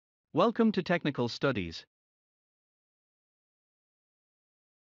Welcome to Technical Studies.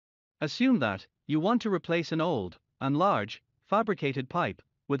 Assume that you want to replace an old and large fabricated pipe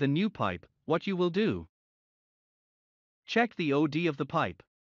with a new pipe. What you will do? Check the OD of the pipe.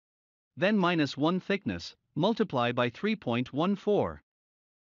 Then -1 thickness, multiply by 3.14.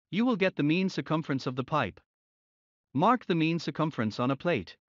 You will get the mean circumference of the pipe. Mark the mean circumference on a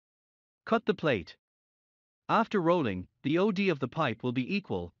plate. Cut the plate. After rolling, the OD of the pipe will be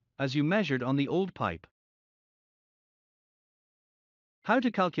equal as you measured on the old pipe. How to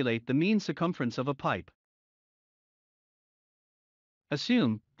calculate the mean circumference of a pipe?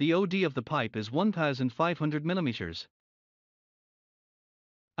 Assume the OD of the pipe is 1500 mm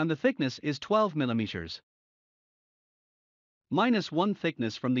and the thickness is 12 mm. -1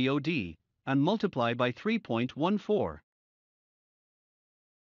 thickness from the OD and multiply by 3.14.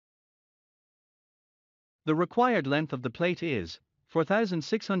 The required length of the plate is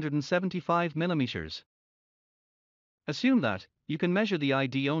 4675 mm. Assume that you can measure the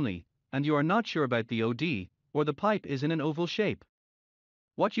ID only, and you are not sure about the OD, or the pipe is in an oval shape.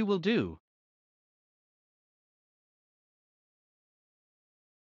 What you will do?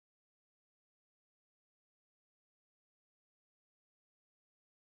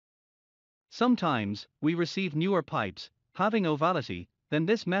 Sometimes we receive newer pipes having ovality, then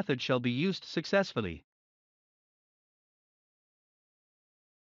this method shall be used successfully.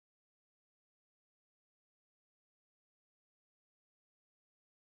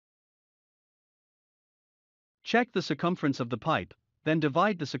 Check the circumference of the pipe, then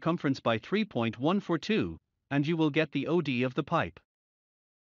divide the circumference by 3.142, and you will get the OD of the pipe.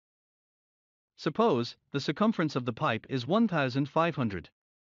 Suppose the circumference of the pipe is 1500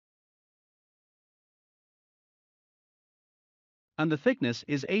 and the thickness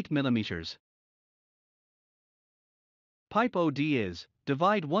is 8 mm. Pipe OD is,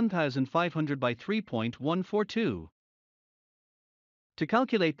 divide 1500 by 3.142. To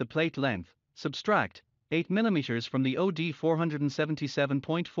calculate the plate length, subtract 8 mm from the OD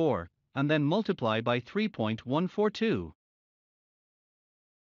 477.4, and then multiply by 3.142.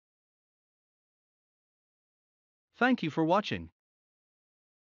 Thank you for watching.